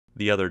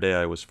The other day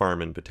I was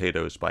farming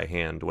potatoes by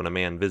hand when a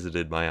man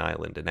visited my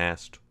island and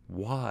asked,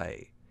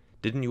 "Why?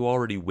 Didn't you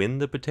already win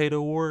the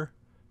potato war?"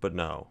 But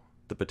no,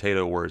 the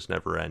potato wars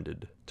never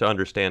ended. To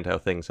understand how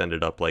things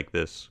ended up like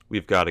this,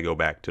 we've got to go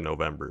back to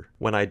November.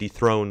 When I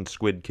dethroned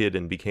Squid Kid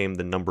and became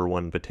the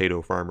 #1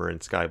 potato farmer in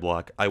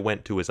Skyblock, I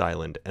went to his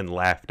island and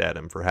laughed at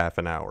him for half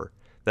an hour.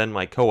 Then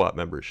my co-op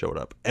members showed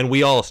up, and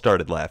we all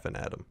started laughing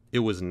at him. It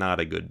was not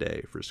a good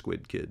day for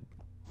Squid Kid.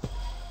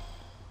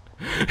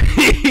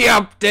 He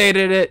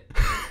updated it.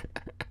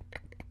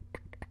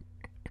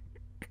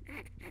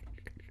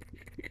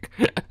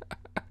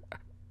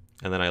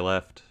 And then I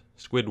left.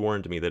 Squid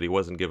warned me that he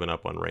wasn't giving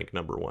up on rank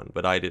 #1,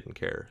 but I didn't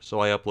care, so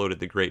I uploaded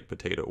the Great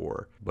Potato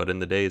War. But in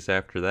the days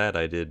after that,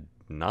 I did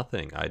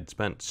nothing. I'd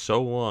spent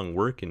so long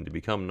working to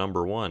become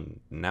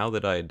 #1. Now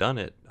that I had done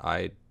it,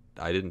 I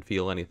didn't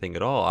feel anything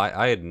at all.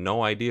 I had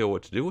no idea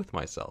what to do with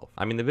myself.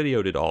 I mean, the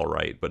video did all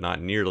right, but not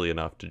nearly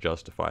enough to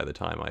justify the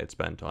time I had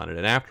spent on it.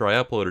 And after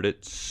I uploaded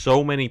it,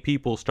 so many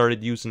people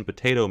started using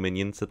potato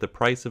minions that the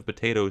price of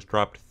potatoes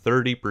dropped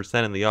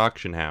 30% in the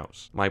auction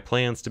house. My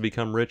plans to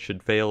become rich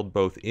had failed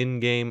both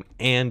in-game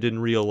and in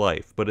real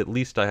life, but at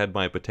least I had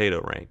my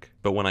potato rank.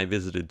 But when I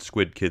visited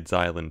Squid Kid's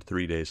island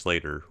 3 days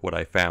later, what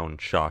I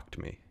found shocked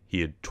me. He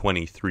had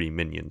 23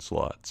 minion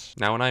slots.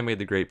 Now, when I made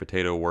the Great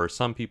Potato War,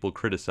 some people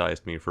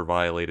criticized me for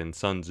violating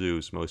Sun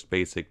Tzu's most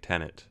basic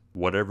tenet.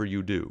 Whatever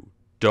you do,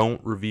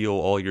 don't reveal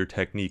all your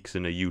techniques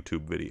in a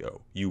YouTube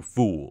video. You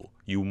fool.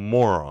 You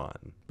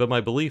moron. But my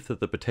belief that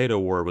the Potato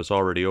War was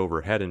already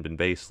over hadn't been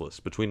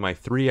baseless. Between my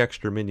 3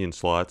 extra minion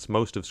slots,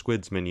 most of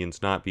Squid's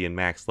minions not being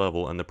max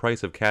level, and the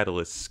price of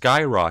catalysts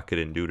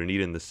skyrocketing due to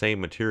needing the same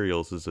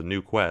materials as a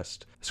new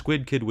quest,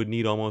 Squid Kid would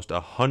need almost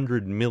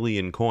 100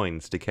 million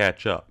coins to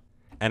catch up.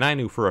 And I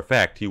knew for a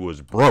fact he was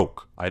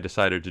broke. I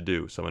decided to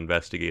do some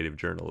investigative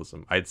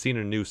journalism. I'd seen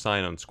a new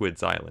sign on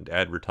Squid's Island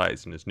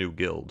advertising his new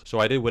guild. So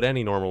I did what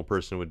any normal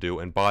person would do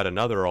and bought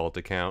another alt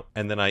account,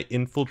 and then I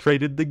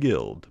infiltrated the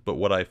guild. But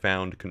what I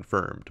found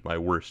confirmed my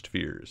worst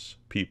fears.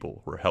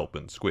 People were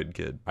helping Squid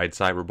Kid. I'd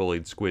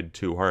cyberbullied Squid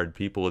too hard.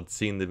 People had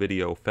seen the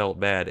video, felt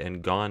bad,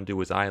 and gone to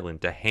his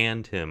island to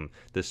hand him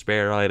the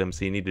spare items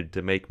he needed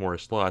to make more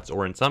slots,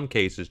 or in some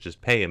cases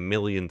just pay him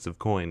millions of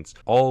coins,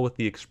 all with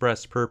the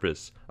express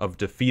purpose of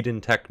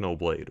defeating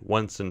Technoblade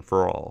once and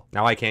for all.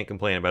 Now, I can't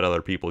complain about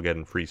other people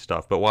getting free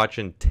stuff, but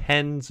watching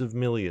tens of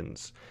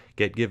millions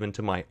get given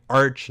to my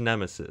arch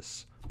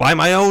nemesis by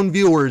my own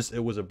viewers,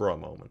 it was a bruh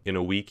moment. In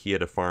a week, he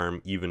had a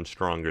farm even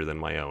stronger than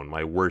my own.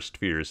 My worst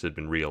fears had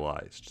been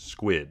realized.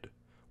 Squid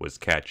was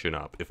catching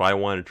up. If I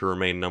wanted to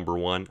remain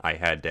 #1, I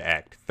had to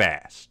act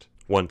fast.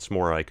 Once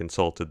more, I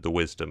consulted the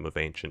wisdom of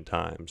ancient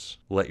times.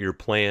 Let your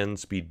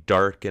plans be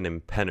dark and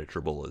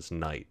impenetrable as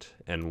night,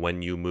 and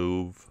when you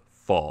move,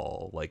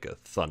 fall like a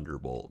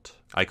thunderbolt.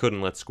 I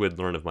couldn't let Squid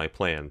learn of my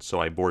plans,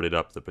 so I boarded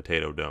up the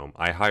Potato Dome.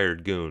 I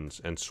hired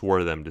goons and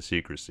swore them to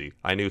secrecy.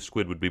 I knew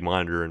Squid would be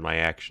monitoring my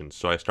actions,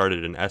 so I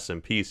started an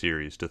SMP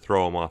series to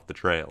throw him off the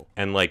trail.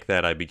 And like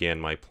that, I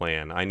began my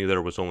plan. I knew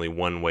there was only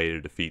one way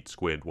to defeat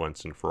Squid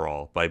once and for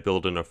all, by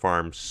building a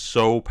farm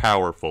so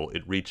powerful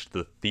it reached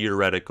the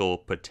theoretical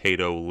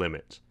potato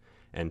limit.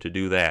 And to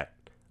do that,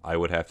 I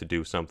would have to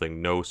do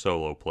something no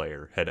solo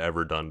player had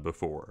ever done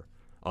before.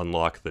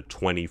 Unlock the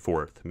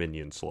 24th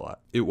minion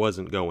slot. It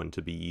wasn't going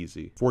to be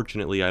easy.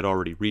 Fortunately, I'd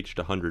already reached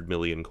 100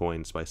 million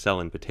coins by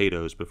selling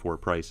potatoes before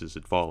prices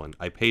had fallen.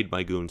 I paid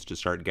my goons to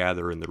start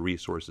gathering the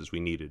resources we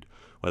needed,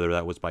 whether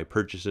that was by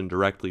purchasing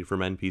directly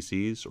from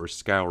NPCs or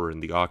scouring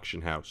the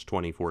auction house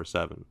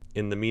 24/7.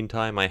 In the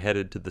meantime, I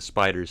headed to the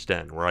Spider's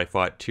Den, where I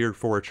fought Tier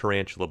 4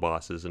 Tarantula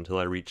bosses until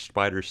I reached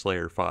Spider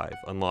Slayer 5,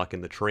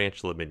 unlocking the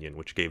Tarantula minion,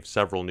 which gave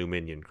several new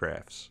minion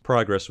crafts.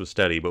 Progress was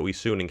steady, but we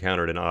soon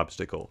encountered an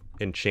obstacle.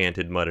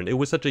 Enchanted Mutton. It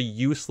was such a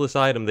useless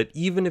item that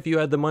even if you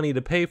had the money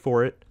to pay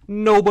for it,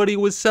 nobody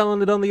was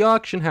selling it on the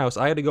auction house.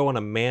 I had to go on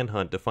a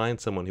manhunt to find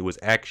someone who was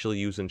actually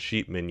using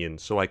sheep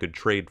minions so I could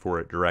trade for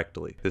it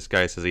directly. This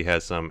guy says he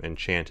has some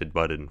enchanted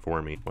button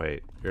for me.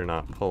 Wait, you're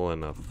not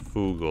pulling a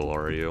Foogle,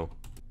 are you?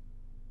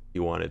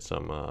 You wanted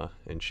some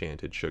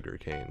enchanted sugar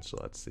cane, so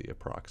that's the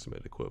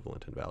approximate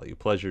equivalent in value.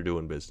 Pleasure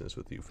doing business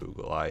with you,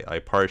 Foogle. I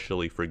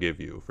partially forgive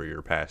you for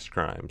your past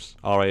crimes.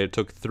 Alright, it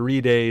took 3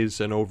 days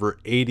and over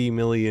 80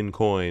 million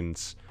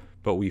coins,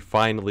 but we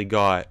finally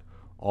got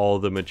all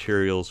the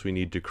materials we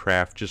need to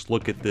craft. Just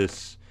look at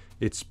this.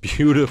 It's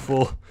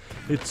beautiful.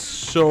 It's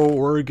so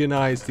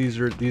organized.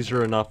 These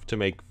are enough to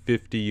make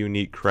 50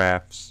 unique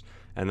crafts,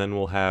 and then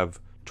we'll have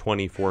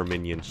 24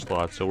 minion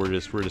slots. So we're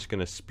just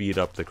gonna speed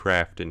up the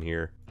craft in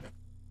here.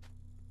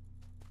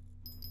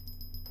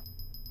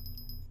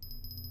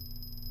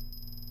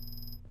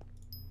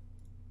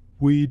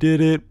 We did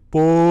it,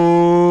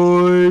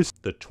 boys!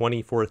 The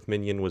 24th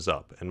minion was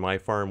up, and my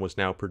farm was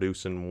now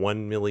producing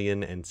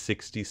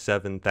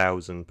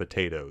 1,067,000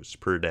 potatoes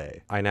per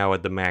day. I now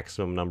had the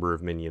maximum number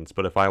of minions,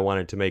 but if I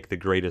wanted to make the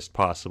greatest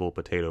possible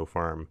potato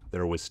farm,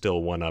 there was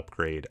still one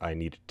upgrade I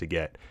needed to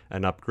get.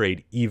 An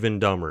upgrade even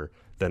dumber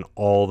than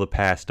all the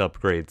past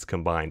upgrades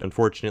combined.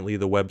 Unfortunately,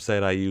 the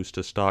website I used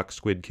to stock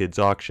Squid Kid's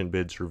auction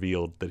bids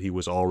revealed that he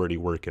was already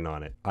working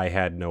on it. I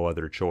had no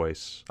other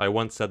choice. I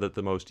once said that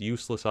the most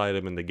useless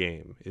item in the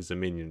game is a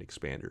minion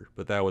expander,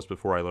 but that was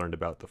before I learned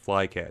about the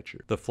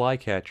flycatcher. The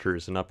flycatcher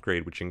is an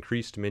upgrade which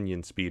increased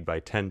minion speed by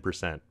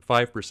 10%,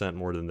 5%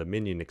 more than the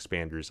minion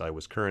expanders I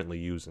was currently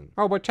using.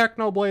 Oh, but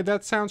Technoblade,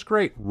 that sounds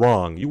great.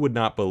 Wrong. You would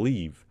not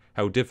believe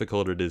how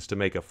difficult it is to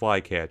make a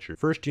flycatcher.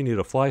 First, you need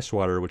a fly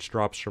swatter, which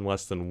drops from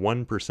less than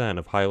 1%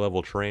 of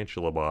high-level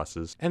tarantula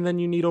bosses, and then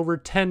you need over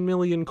 10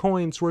 million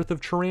coins worth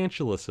of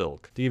tarantula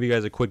silk. To give you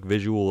guys a quick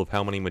visual of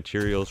how many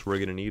materials we're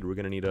gonna need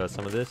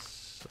some of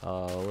this,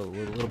 a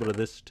little bit of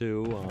this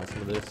too,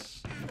 some of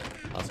this,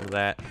 some of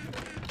that,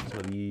 some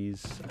of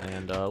these,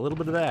 and a little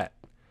bit of that.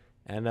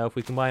 And if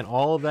we combine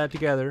all of that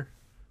together,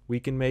 we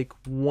can make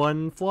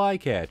one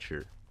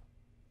flycatcher.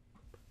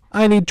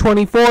 I need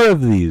 24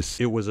 of these.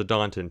 It was a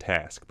daunting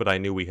task, but I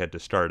knew we had to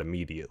start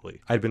immediately.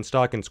 I'd been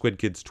stalking Squid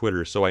Kid's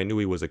Twitter, so I knew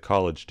he was a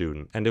college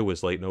student, and it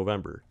was late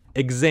November.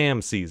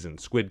 Exam season,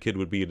 Squid Kid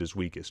would be at his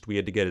weakest. We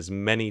had to get as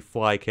many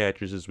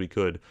flycatchers as we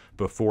could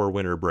before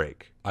winter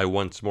break. I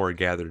once more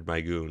gathered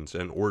my goons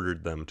and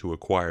ordered them to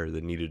acquire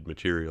the needed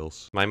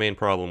materials. My main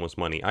problem was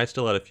money. I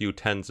still had a few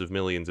tens of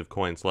millions of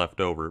coins left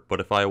over, but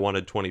if I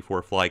wanted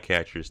 24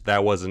 flycatchers,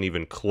 that wasn't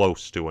even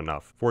close to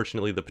enough.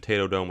 Fortunately, the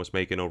Potato Dome was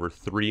making over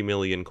 3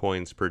 million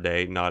coins per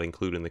day, not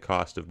including the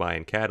cost of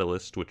buying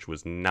catalyst, which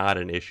was not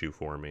an issue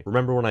for me.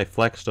 Remember when I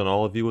flexed on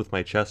all of you with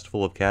my chest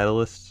full of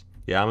catalysts?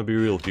 Yeah, I'm gonna be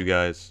real with you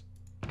guys.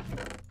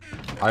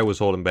 I was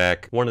holding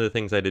back. One of the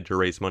things I did to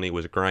raise money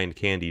was grind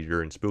candy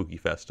during spooky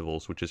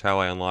festivals, which is how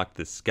I unlocked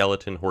this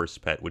skeleton horse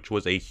pet, which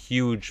was a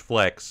huge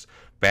flex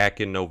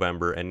back in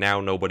November, and now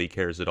nobody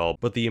cares at all.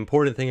 But the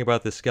important thing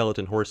about this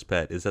skeleton horse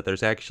pet is that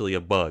there's actually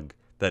a bug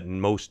that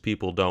most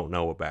people don't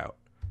know about.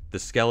 The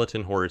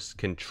skeleton horse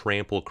can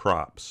trample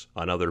crops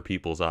on other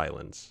people's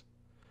islands.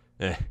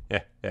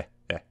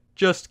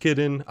 Just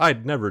kidding,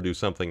 I'd never do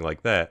something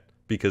like that.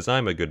 Because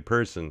I'm a good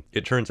person.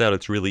 It turns out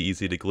it's really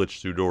easy to glitch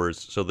through doors,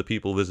 so the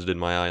people visited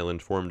my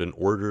island formed an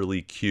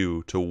orderly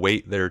queue to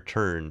wait their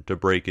turn to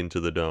break into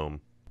the dome.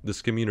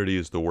 This community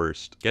is the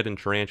worst. Getting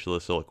tarantula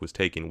silk was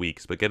taking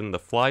weeks, but getting the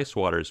fly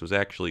swatters was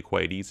actually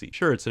quite easy.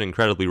 Sure, it's an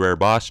incredibly rare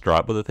boss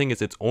drop, but the thing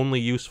is it's only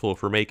useful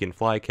for making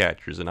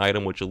flycatchers, an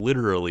item which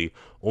literally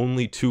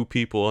only 2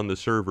 people on the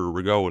server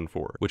were going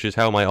for, which is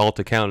how my alt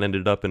account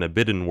ended up in a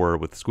bidding war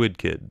with Squid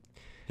Kid.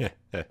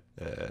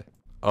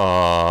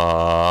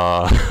 Why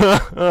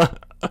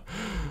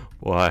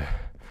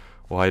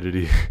did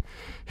he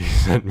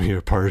sent me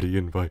a party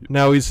invite?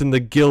 Now he's in the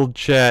guild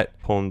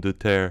chat, pomme de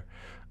terre.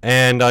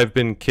 And I've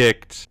been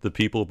kicked. The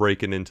people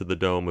breaking into the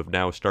dome have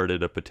now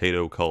started a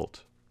potato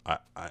cult.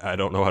 I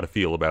don't know how to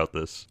feel about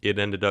this. It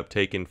ended up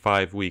taking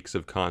 5 weeks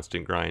of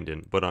constant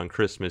grinding, but on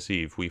Christmas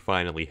Eve, we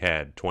finally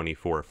had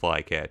 24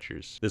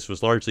 flycatchers. This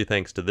was largely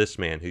thanks to this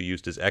man who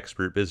used his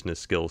expert business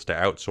skills to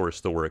outsource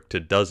the work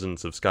to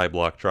dozens of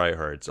Skyblock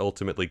tryhards,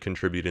 ultimately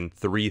contributing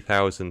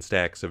 3,000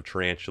 stacks of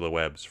tarantula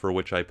webs, for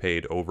which I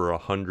paid over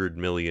 100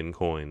 million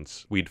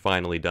coins. We'd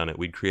finally done it.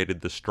 We'd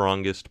created the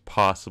strongest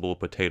possible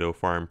potato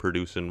farm,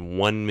 producing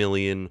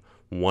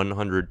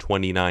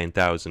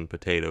 1,129,000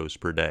 potatoes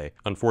per day.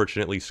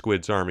 Unfortunately,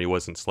 Squid's army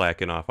wasn't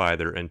slacking off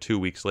either, and 2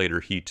 weeks later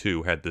he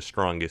too had the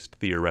strongest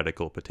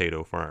theoretical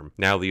potato farm.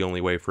 Now the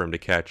only way for him to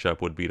catch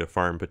up would be to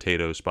farm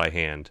potatoes by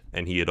hand,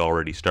 and he had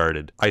already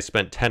started. I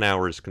spent 10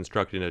 hours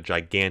constructing a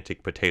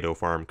gigantic potato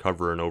farm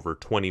covering over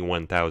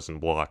 21,000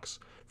 blocks.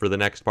 For the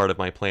next part of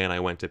my plan, I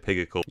went to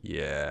Pigacle.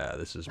 Yeah,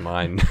 this is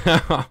mine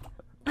now.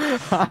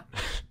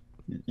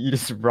 You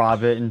just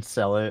rob it and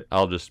sell it.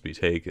 I'll just be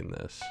taking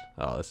this.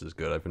 Oh, this is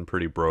good. I've been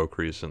pretty broke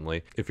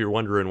recently. If you're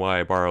wondering why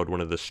I borrowed one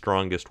of the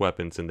strongest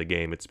weapons in the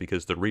game, it's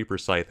because the Reaper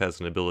Scythe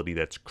has an ability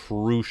that's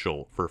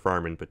crucial for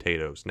farming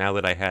potatoes. Now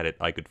that I had it,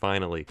 I could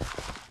finally...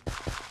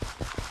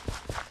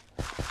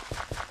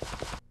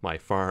 My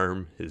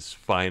farm is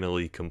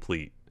finally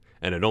complete.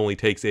 And it only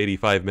takes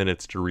 85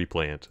 minutes to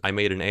replant. I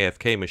made an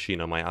AFK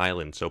machine on my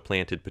island so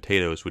planted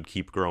potatoes would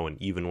keep growing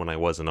even when I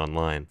wasn't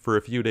online. For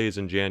a few days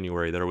in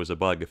January, there was a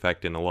bug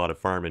affecting a lot of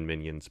farming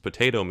minions.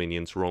 Potato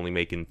minions were only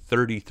making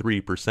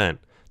 33%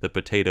 the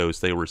potatoes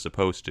they were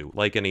supposed to.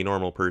 Like any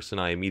normal person,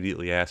 I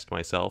immediately asked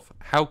myself,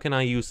 how can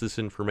I use this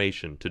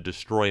information to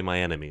destroy my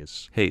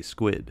enemies? Hey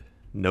Squid,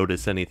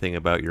 notice anything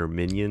about your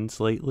minions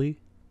lately?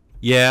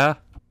 Yeah?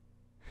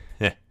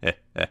 I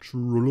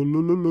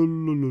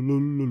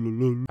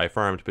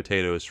farmed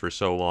potatoes for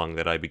so long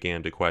that I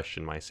began to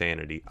question my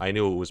sanity. I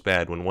knew it was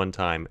bad when one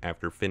time,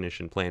 after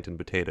finishing planting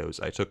potatoes,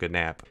 I took a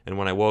nap, and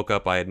when I woke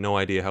up I had no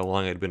idea how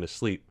long I'd been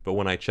asleep, but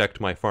when I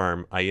checked my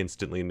farm, I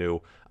instantly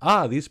knew,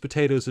 these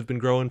potatoes have been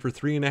growing for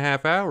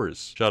 3.5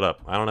 hours. Shut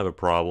up, I don't have a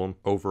problem.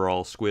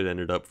 Overall, Squid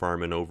ended up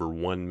farming over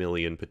 1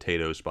 million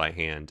potatoes by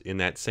hand. In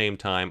that same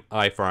time,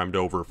 I farmed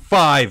over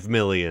 5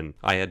 million!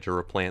 I had to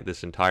replant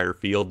this entire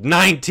field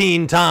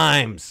 19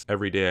 times!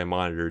 Every day I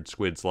monitored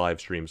Squid's live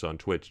streams on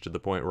Twitch to the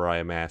point where I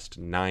amassed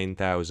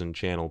 9,000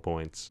 channel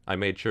points. I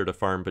made sure to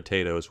farm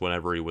potatoes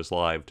whenever he was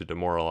live to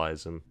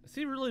demoralize him. Is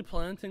he really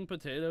planting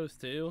potatoes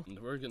too?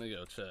 We're gonna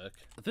go check.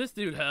 This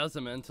dude has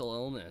a mental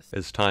illness.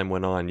 As time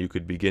went on, you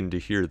could begin to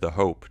hear the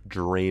hope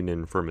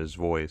draining from his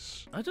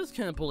voice. I just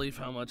can't believe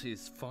how much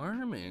he's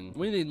farming.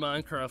 We need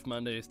Minecraft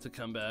Mondays to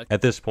come back.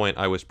 At this point,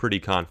 I was pretty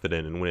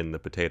confident in winning the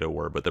potato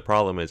war, but the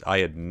problem is I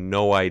had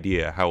no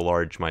idea how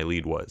large my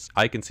lead was.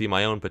 I can see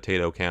my own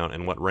potato count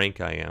and what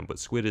rank I am, but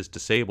Squid has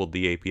disabled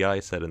the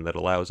API setting that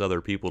allows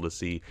other people to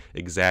see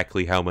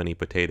exactly how many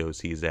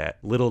potatoes he's at.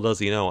 Little does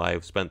he know I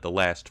have spent the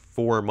last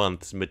 4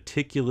 months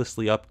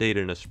meticulously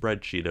updating a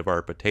spreadsheet of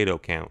our potato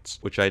counts,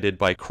 which I did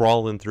by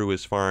crawling through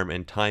his farm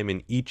and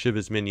timing each of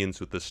his minions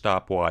with the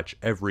stopwatch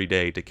every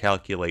day to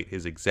calculate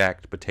his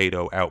exact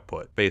potato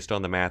output. Based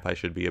on the math, I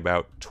should be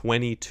about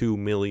 22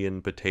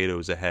 million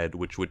potatoes ahead,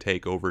 which would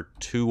take over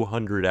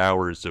 200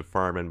 hours of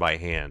farming by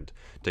hand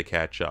to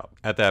catch up.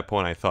 At that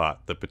point, I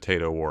thought the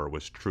potato war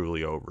was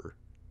truly over.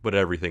 But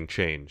everything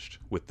changed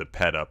with the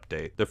pet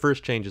update. The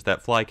first change is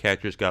that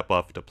flycatchers got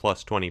buffed to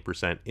plus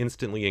 20%,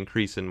 instantly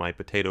increasing my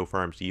potato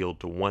farm's yield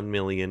to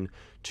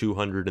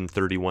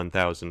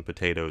 1,231,000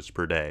 potatoes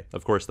per day.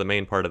 Of course, the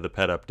main part of the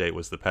pet update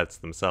was the pets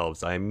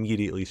themselves. I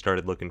immediately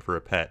started looking for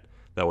a pet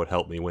that would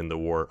help me win the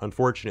war.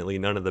 Unfortunately,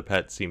 none of the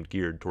pets seemed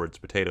geared towards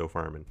potato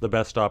farming. The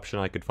best option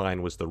I could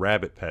find was the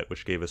rabbit pet,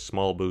 which gave a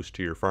small boost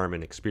to your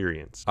farming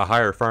experience. A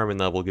higher farming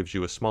level gives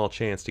you a small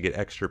chance to get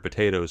extra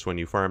potatoes when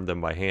you farm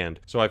them by hand,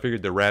 so I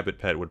figured the rabbit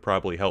pet would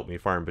probably help me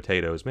farm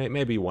potatoes,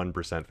 maybe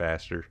 1%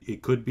 faster.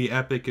 It could be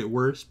epic at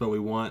worst, but we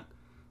want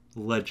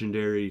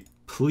legendary,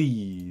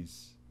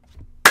 please.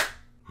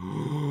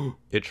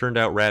 It turned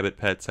out rabbit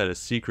pets had a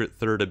secret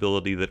third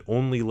ability that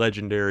only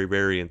legendary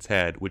variants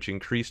had, which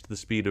increased the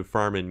speed of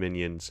farming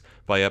minions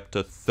by up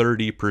to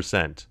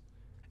 30%.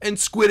 And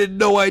Squid had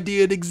no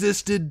idea it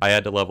existed! I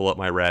had to level up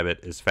my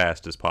rabbit as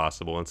fast as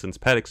possible, and since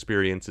pet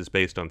experience is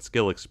based on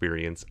skill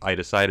experience, I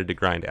decided to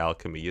grind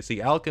alchemy. You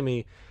see,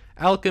 alchemy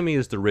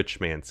is the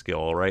rich man's skill,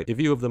 alright? If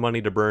you have the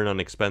money to burn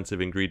on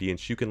expensive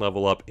ingredients, you can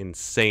level up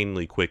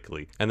insanely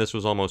quickly. And this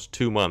was almost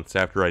 2 months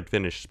after I'd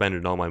finished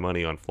spending all my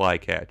money on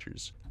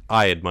flycatchers.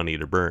 I had money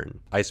to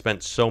burn. I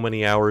spent so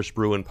many hours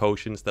brewing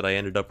potions that I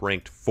ended up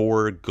ranked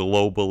 4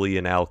 globally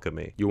in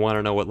alchemy. You want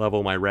to know what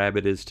level my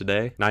rabbit is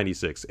today?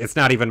 96. It's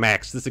not even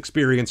max. This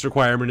experience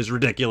requirement is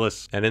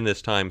ridiculous. And in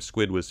this time,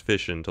 Squid was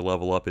fishing to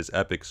level up his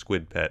epic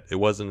squid pet. It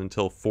wasn't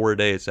until 4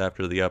 days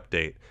after the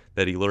update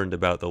that he learned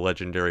about the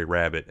legendary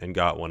rabbit and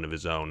got one of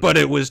his own. But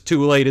it was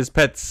too late. His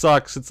pet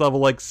sucks. It's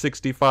level like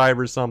 65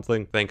 or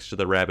something. Thanks to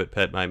the rabbit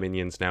pet, my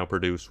minions now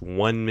produce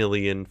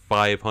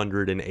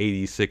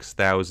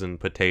 1,586,000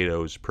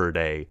 potatoes per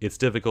day. It's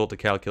difficult to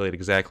calculate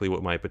exactly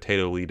what my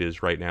potato lead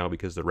is right now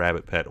because the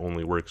rabbit pet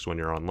only works when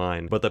you're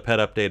online, but the pet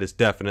update has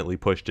definitely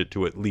pushed it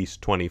to at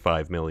least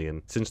 25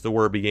 million. Since the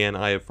war began,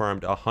 I have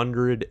farmed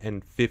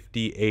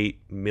 158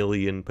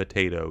 million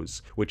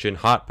potatoes, which in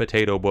hot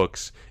potato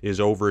books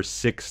is over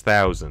 6,000.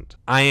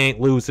 I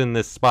ain't losing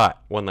this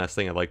spot. One last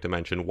thing I'd like to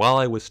mention, while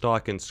I was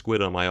stalking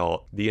Squid on my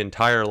alt, the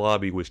entire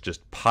lobby was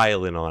just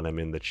piling on him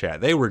in the chat.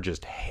 They were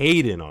just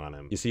hating on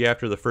him. You see,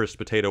 after the first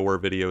potato war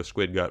video,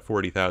 Squid got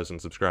 40,000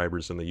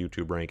 subscribers in the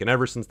YouTube rank, and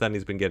ever since then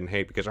he's been getting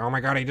hate because, oh my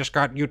god, he just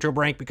got YouTube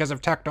rank because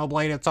of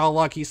Technoblade, it's all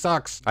luck, he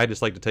sucks. I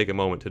just like to take a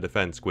moment to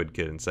defend Squid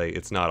Kid and say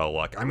it's not all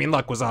luck. I mean,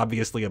 luck was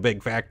obviously a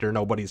big factor,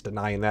 nobody's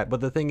denying that,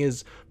 but the thing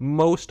is,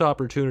 most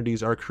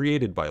opportunities are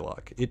created by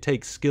luck. It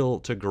takes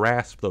skill to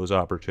grasp those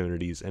opportunities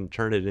and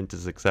turn it into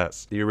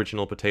success. The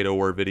original Potato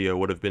War video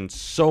would have been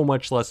so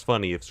much less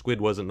funny if Squid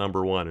wasn't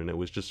 #1 and it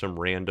was just some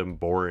random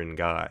boring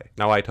guy.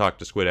 Now I talked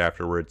to Squid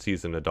afterwards,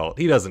 he's an adult.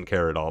 He doesn't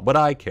care at all, but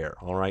I care,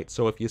 alright?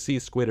 So if you see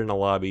Squid in a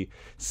lobby,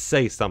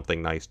 say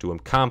something nice to him,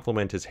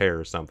 compliment his hair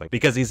or something,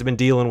 because he's been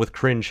dealing with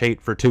cringe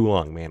hate for too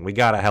long, man. We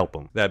gotta help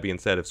him. That being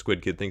said, if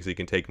Squid Kid thinks he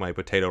can take my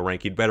potato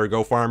rank, he'd better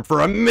go farm for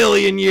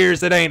 1,000,000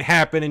 years. It ain't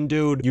happening,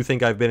 dude. You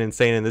think I've been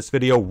insane in this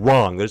video?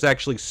 Wrong. There's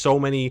actually so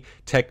many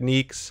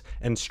techniques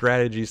and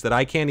strategies that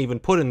I can't even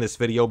put in this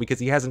video because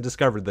he hasn't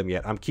discovered them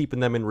yet. I'm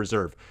keeping them in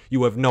reserve.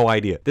 You have no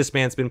idea. This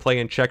man's been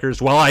playing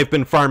checkers while I've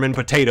been farming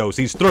potatoes.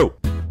 He's through.